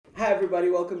everybody,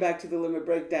 welcome back to the Limit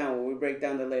Breakdown, where we break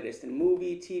down the latest in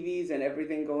movie, TVs, and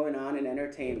everything going on in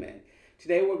entertainment.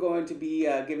 Today we're going to be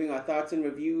giving our thoughts and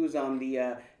reviews on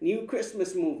the new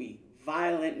Christmas movie,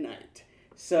 Violent Night.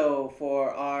 So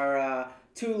for our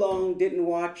too long didn't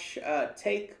watch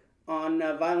take on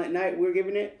Violent Night, we're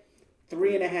giving it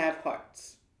 3.5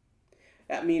 hearts.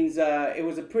 That means it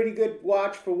was a pretty good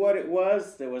watch for what it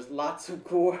was. There was lots of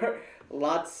gore,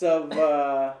 lots of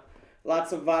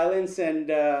violence, and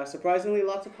surprisingly,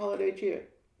 lots of holiday cheer.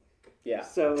 Yeah.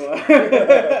 So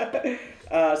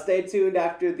stay tuned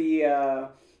after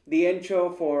the intro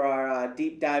for our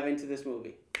deep dive into this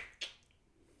movie.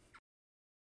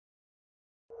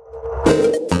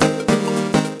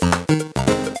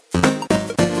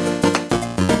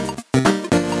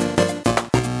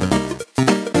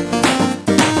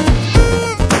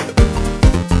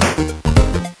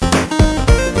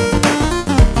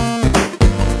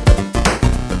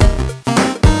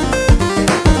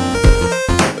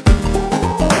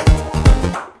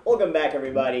 Welcome back,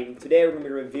 everybody. Today we're going to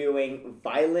be reviewing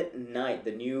Violent Night,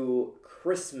 the new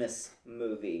Christmas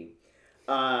movie.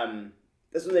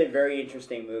 This was a very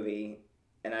interesting movie,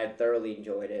 and I thoroughly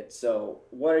enjoyed it. So,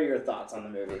 what are your thoughts on the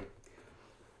movie?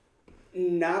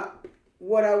 Not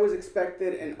what I was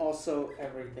expected, and also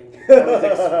everything I was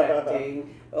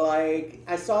expecting. Like,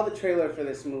 I saw the trailer for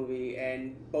this movie,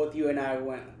 and both you and I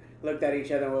looked at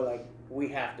each other and were like, we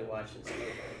have to watch this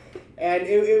movie. And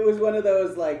it was one of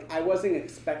those, like, I wasn't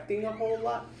expecting a whole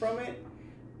lot from it,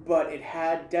 but it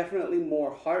had definitely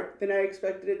more heart than I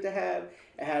expected it to have.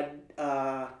 It had,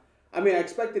 I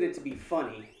expected it to be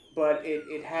funny, but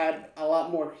it had a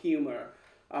lot more humor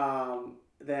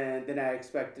than I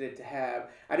expected it to have.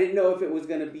 I didn't know if it was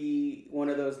going to be one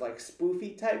of those, like,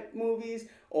 spoofy type movies,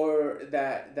 or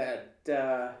that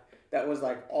was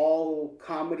like all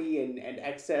comedy and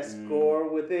excess gore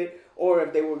with it, or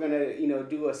if they were gonna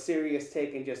do a serious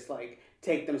take and just like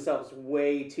take themselves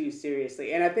way too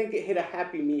seriously. And I think it hit a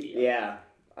happy medium. Yeah,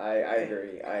 I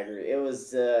agree. It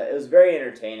was very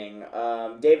entertaining.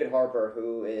 David Harper,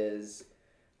 who is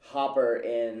Hopper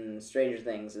in Stranger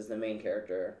Things, is the main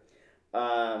character.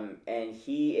 And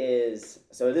he is,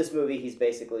 so in this movie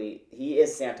he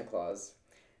is Santa Claus.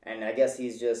 And I guess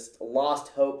he's just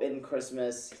lost hope in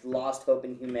Christmas, lost hope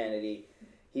in humanity.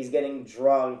 He's getting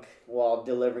drunk while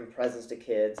delivering presents to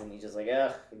kids, and he's just like,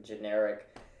 ugh, generic.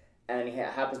 And he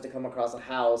happens to come across a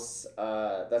house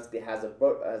that has a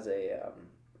burglary.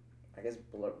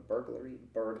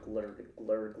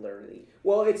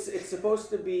 Well, it's supposed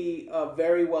to be a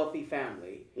very wealthy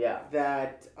family. Yeah.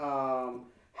 That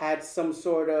had some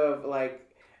sort of like,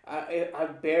 I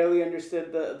barely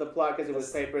understood the plot because it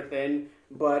was paper thin.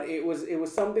 But it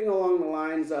was something along the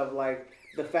lines of like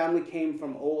the family came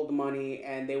from old money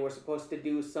and they were supposed to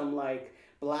do some like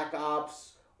Black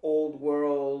Ops old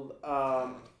world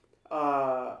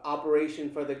operation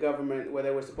for the government where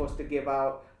they were supposed to give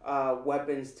out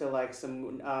weapons to like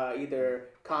some either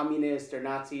communists or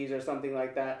Nazis or something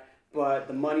like that. But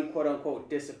the money, quote unquote,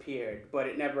 disappeared. But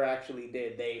it never actually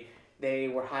did. They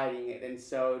were hiding it, and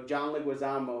so John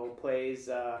Leguizamo plays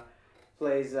the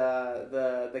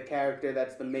character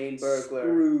that's the main burglar,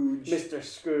 Scrooge. Mr.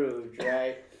 Scrooge,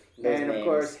 right? And of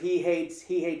course he hates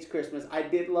Christmas. I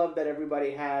did love that everybody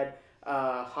had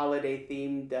holiday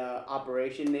themed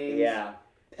operation names. Yeah,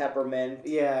 Peppermint.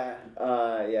 Yeah.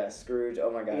 Yeah, Scrooge.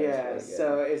 Oh my God. Yeah.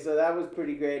 Really so that was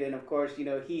pretty great, and of course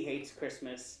he hates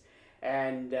Christmas,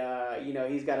 and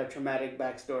he's got a traumatic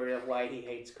backstory of why he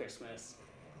hates Christmas.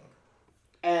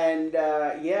 And,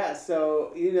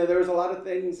 so, there was a lot of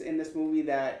things in this movie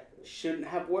that shouldn't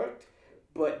have worked,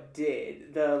 but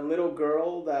did. The little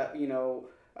girl that,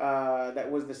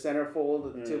 that was the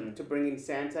centerfold to bringing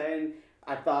Santa in,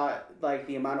 I thought, like,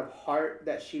 the amount of heart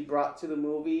that she brought to the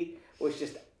movie was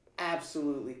just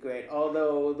absolutely great.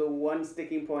 Although the one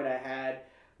sticking point I had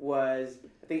was,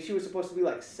 I think she was supposed to be,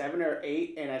 like, 7 or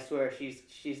 8, and I swear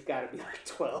she's got to be, like,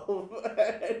 12.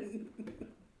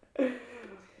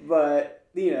 But...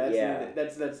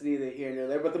 that's neither here nor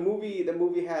there. But the movie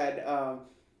had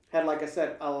like I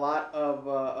said, a lot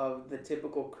of the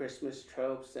typical Christmas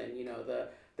tropes, and the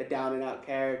down and out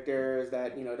characters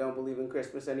that don't believe in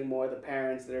Christmas anymore, the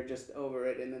parents that are just over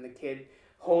it, and then the kid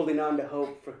holding on to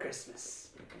hope for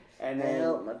Christmas. And then I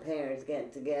hope my parents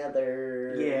get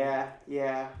together.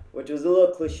 Yeah. Which was a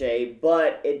little cliche,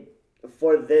 but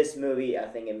for this movie, I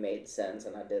think it made sense,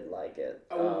 and I did like it.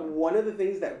 One of the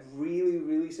things that really,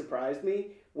 really surprised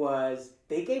me was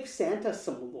they gave Santa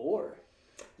some lore.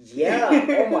 Yeah.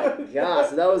 Oh my gosh.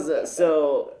 So that was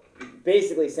so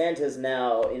basically Santa's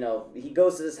now. He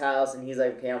goes to this house, and he's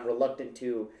like, "Okay, I'm reluctant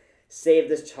to save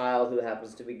this child who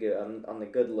happens to be good on the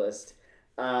good list.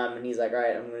 And he's like, all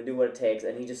right, I'm going to do what it takes.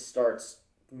 And he just starts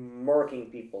murking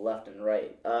people left and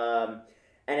right.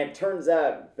 And it turns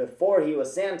out, before he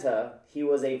was Santa, he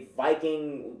was a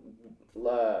Viking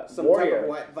Some warrior. type of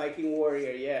white Viking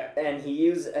warrior, yeah. And he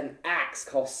used an axe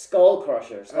called Skull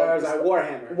Crusher. It was like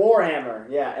Warhammer. Warhammer,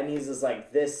 yeah. And he's just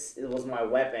like, this was my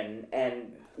weapon.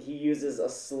 And he uses a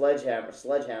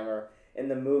sledgehammer in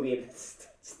the movie. And it's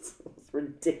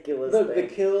ridiculous. The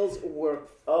kills were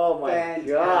fantastic.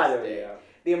 God. Yeah.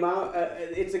 The amount,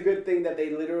 it's a good thing that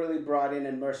they literally brought in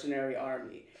a mercenary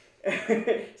army.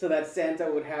 So that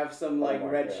Santa would have some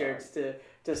red shirts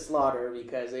to slaughter,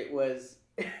 because it was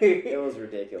it was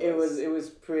ridiculous. It was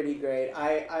pretty great.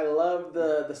 I love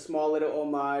the small little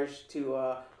homage to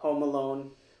Home Alone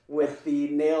with the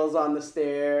nails on the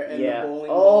stair and the bowling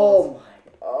balls.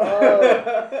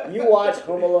 You watch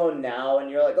Home Alone now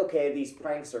and you're like, okay, these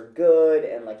pranks are good,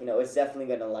 and it's definitely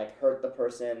gonna hurt the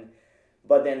person.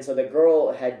 But then, so the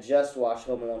girl had just watched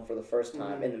Home Alone for the first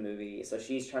time in the movie, so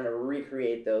she's trying to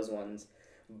recreate those ones,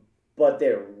 but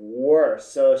they're worse.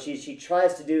 So she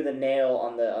tries to do the nail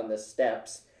on the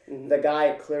steps. Mm-hmm. The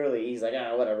guy clearly, he's like,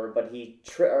 whatever, but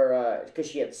because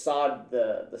she had sawed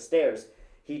the stairs,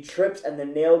 he trips and the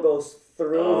nail goes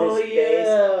through his face.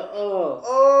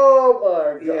 Oh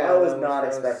my god! I was not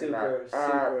expecting that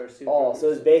super all. So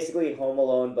it's basically Home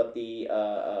Alone, but the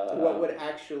what would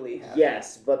actually happen?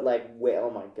 Yes, but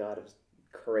oh my god, it was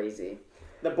crazy.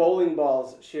 The bowling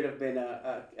balls should have been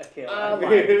a kill. Oh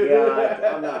my god!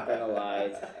 I'm not gonna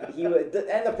lie.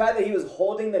 And the fact that he was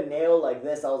holding the nail like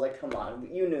this, I was like, come on,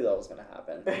 you knew that was gonna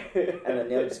happen. And the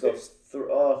nail just goes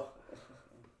through. Oh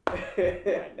my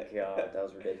god, that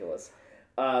was ridiculous.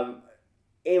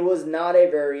 It was not a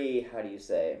very, how do you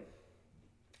say,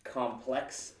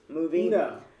 complex movie.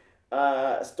 No.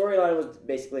 Storyline was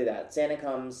basically that. Santa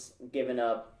comes, given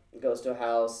up, goes to a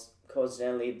house.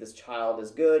 Coincidentally, this child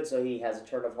is good, so he has a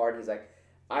turn of heart. He's like,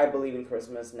 I believe in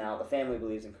Christmas now. The family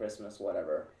believes in Christmas,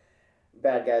 whatever.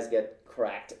 Bad guys get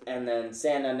cracked. And then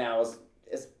Santa now is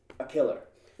a killer.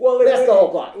 Well, that's the whole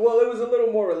plot. Well, it was a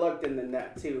little more reluctant than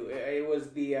that, too. It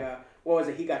was the... what was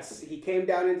it? He came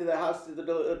down into the house to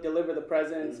deliver the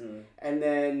presents, and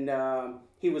then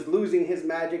he was losing his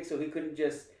magic, so he couldn't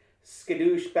just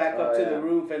skadoosh back up to the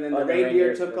roof, and then the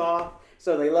reindeer took off,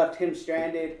 so they left him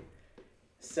stranded.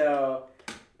 So,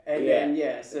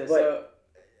 basically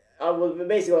what I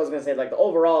was gonna say,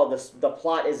 overall, the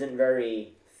plot isn't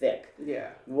very thick. Yeah.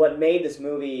 What made this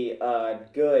movie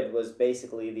good was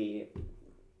basically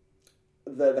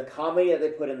the comedy that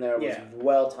they put in there was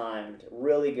well timed,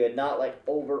 really good, not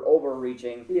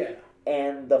overreaching. Yeah.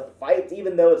 And the fights,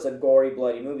 even though it's a gory,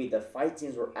 bloody movie, the fight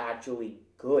scenes were actually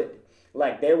good.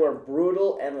 They were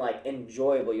brutal and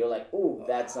enjoyable. You're like, ooh,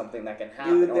 that's something that can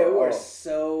happen. Dude, there were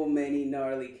so many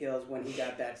gnarly kills when he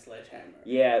got that sledgehammer.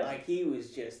 Yeah. He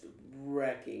was just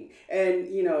wrecking. And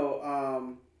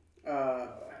I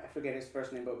forget his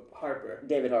first name, but Harper.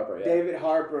 David Harper. Yeah. David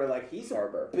Harper, he's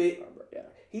Harper.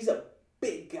 He's a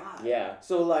big guy. Yeah.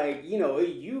 So,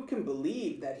 you can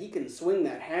believe that he can swing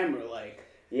that hammer,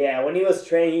 Yeah, when he was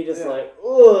trained, he just ugh,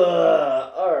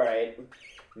 all right.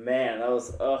 Man, that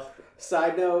was, ugh.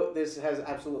 Side note, this has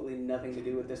absolutely nothing to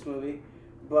do with this movie,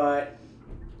 but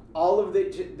all of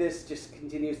this just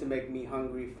continues to make me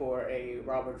hungry for a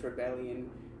Robert Baratheon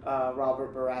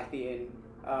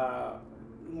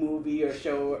movie or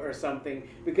show or something,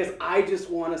 because I just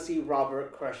want to see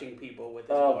Robert crushing people with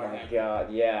his warhammer. Oh my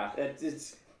god, yeah.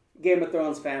 It's Game of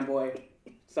Thrones fanboy.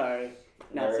 Sorry.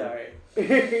 Not sorry.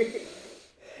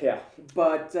 Yeah.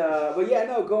 But yeah,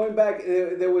 no, going back,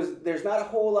 there's not a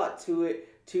whole lot to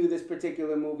this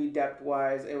particular movie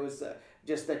depth-wise. It was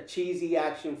just a cheesy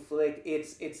action flick.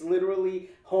 It's literally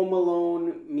Home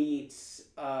Alone meets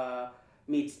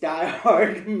Die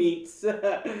Hard meets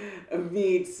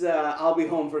I'll Be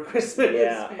Home for Christmas.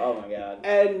 Yeah. Oh my god.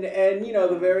 And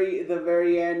the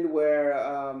very end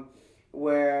where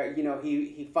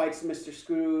he fights Mr.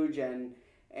 Scrooge and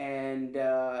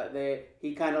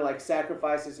he kind of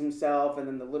sacrifices himself, and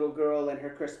then the little girl and her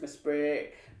Christmas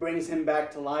spirit brings him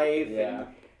back to life. Yeah.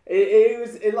 And it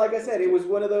was like I said, it was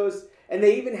one of those, and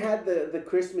they even had the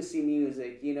Christmassy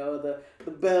music, the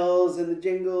bells and the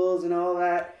jingles and all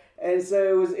that. And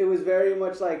so it was very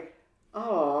much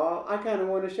oh, I kind of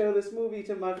want to show this movie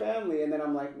to my family, and then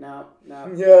I'm like, no,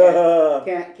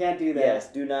 yeah, can't do that.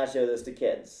 Yes, do not show this to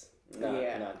kids.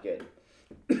 Not good.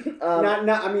 Not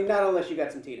unless you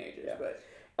got some teenagers. Yeah. But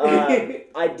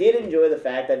I did enjoy the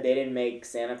fact that they didn't make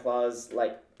Santa Claus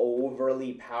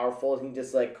overly powerful. He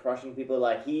just crushing people.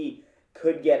 He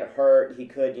could get hurt. He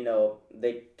could,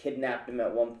 they kidnapped him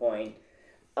at one point.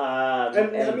 And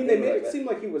I mean, they made it seem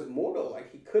like he was mortal,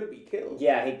 like he could be killed.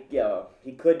 Yeah, he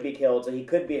could be killed, so he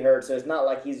could be hurt. So it's not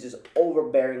like he's just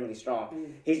overbearingly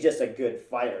strong. He's just a good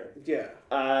fighter. Yeah.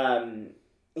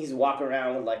 He's walking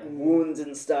around with like wounds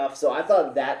and stuff. So I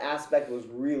thought that aspect was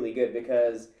really good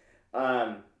because,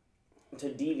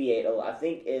 to deviate a lot, I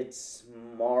think it's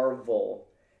Marvel.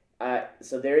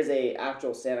 So there's a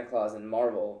actual Santa Claus in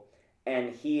Marvel,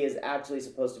 and he is actually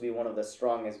supposed to be one of the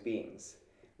strongest beings.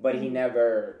 But he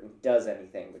never does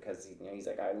anything because he's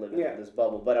like, I live in this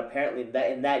bubble. But apparently,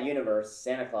 in that universe,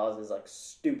 Santa Claus is like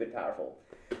stupid powerful.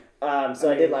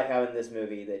 So I did like how in this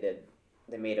movie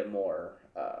they made him more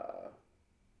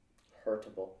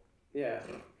hurtable. Yeah,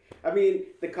 I mean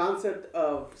the concept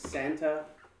of Santa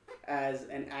as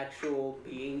an actual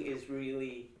being is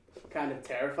really kind of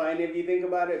terrifying if you think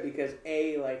about it, because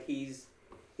he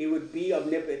would be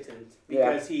omnipotent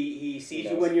because he sees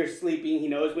you when you're sleeping, he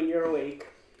knows when you're awake.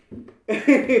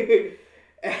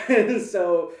 And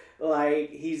so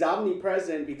like he's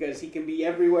omnipresent because he can be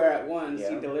everywhere at once.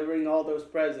 He's delivering all those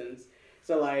presents.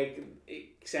 So like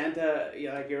Santa,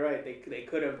 like you're right, they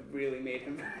could have really made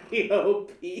him very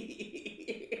OP.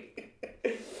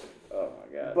 Oh my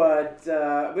god. But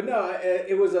no,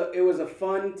 it was a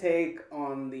fun take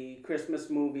on the Christmas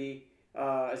movie.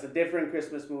 It's a different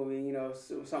Christmas movie,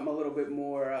 something a little bit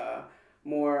more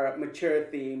mature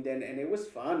themed, and it was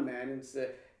fun, man. It's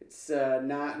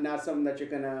not something that you're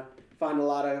gonna find a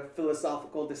lot of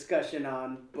philosophical discussion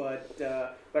on, but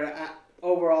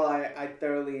overall I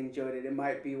thoroughly enjoyed it. It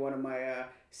might be one of my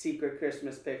secret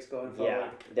Christmas picks going forward. Yeah,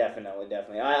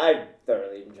 definitely. I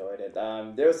thoroughly enjoyed it.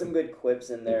 There were some good quips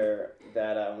in there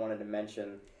that I wanted to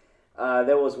mention.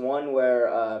 There was one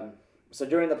where so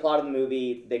during the plot of the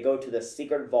movie, they go to the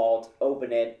secret vault,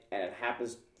 open it, and it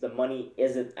happens the money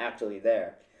isn't actually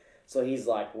there. So he's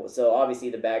like, so obviously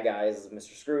the bad guy is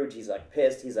Mr. Scrooge. He's like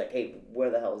pissed. He's like, hey, where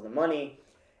the hell is the money?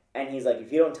 And he's like,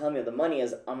 if you don't tell me where the money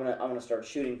is, I'm gonna start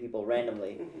shooting people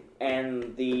randomly.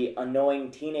 And the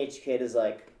annoying teenage kid is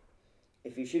like,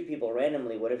 if you shoot people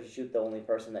randomly, what if you shoot the only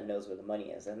person that knows where the money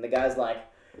is? And the guy's like,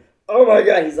 oh my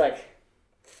god. He's like,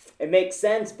 it makes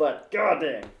sense, but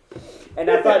goddamn. And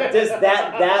I thought just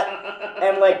that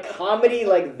and like comedy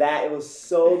like that, it was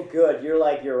so good. You're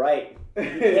like, you're right.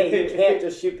 You can't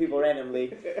just shoot people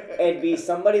randomly. It'd be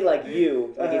somebody like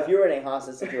you, like if you were in a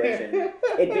hostage situation,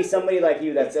 it'd be somebody like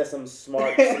you that says some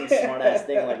smart ass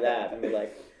thing like that, and be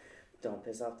like, don't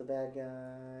piss off the bad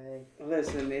guy.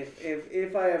 Listen,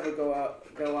 if I ever go out,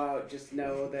 just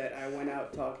know that I went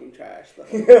out talking trash the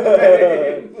whole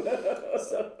time.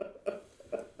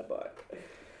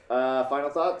 Final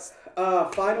thoughts?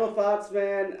 Final thoughts,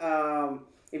 man.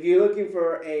 If you're looking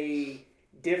for a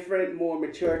different, more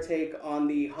mature take on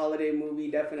the holiday movie,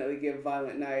 definitely give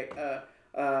Violent Night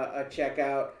a check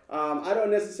out. I don't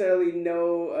necessarily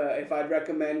know if I'd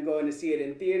recommend going to see it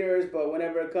in theaters, but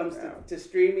whenever it comes to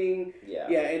streaming,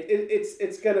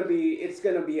 it's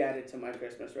gonna be added to my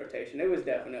Christmas rotation. It was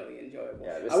definitely enjoyable.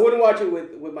 I wouldn't watch it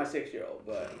with my 6-year-old,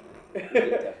 but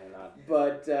definitely not.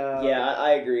 But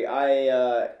I agree.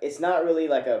 It's not really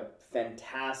like a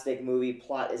fantastic movie.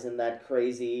 Plot isn't that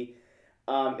crazy.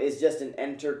 It's just an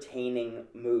entertaining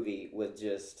movie with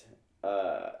just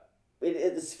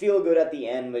it's feel good at the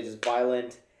end, which is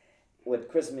violent with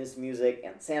Christmas music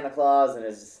and Santa Claus, and it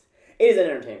is an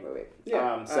entertaining movie.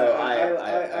 Yeah, so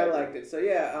I liked it. So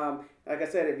yeah, like I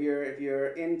said, if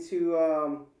you're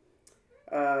into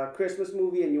Christmas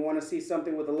movie and you want to see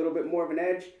something with a little bit more of an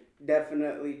edge,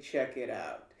 definitely check it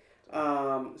out.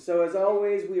 So as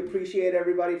always, we appreciate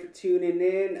everybody for tuning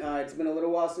in. It's been a little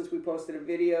while since we posted a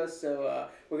video, so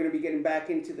we're going to be getting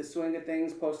back into the swing of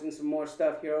things, posting some more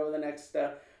stuff here over the next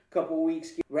couple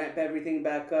weeks, ramp everything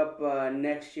back up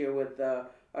next year with our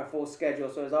full schedule.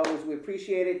 So as always, we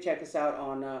appreciate it. Check us out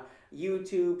on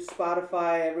YouTube,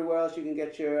 Spotify, everywhere else you can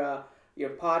get your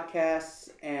podcasts,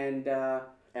 and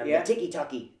the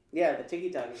tiki-taki. Yeah, the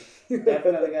tiki-taki.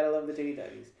 Definitely gotta love the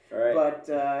tiki-takis. All right. But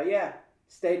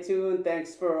stay tuned.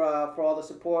 Thanks for all the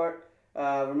support.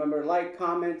 Remember, like,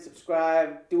 comment,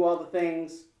 subscribe, do all the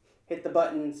things, hit the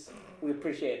buttons. We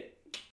appreciate it.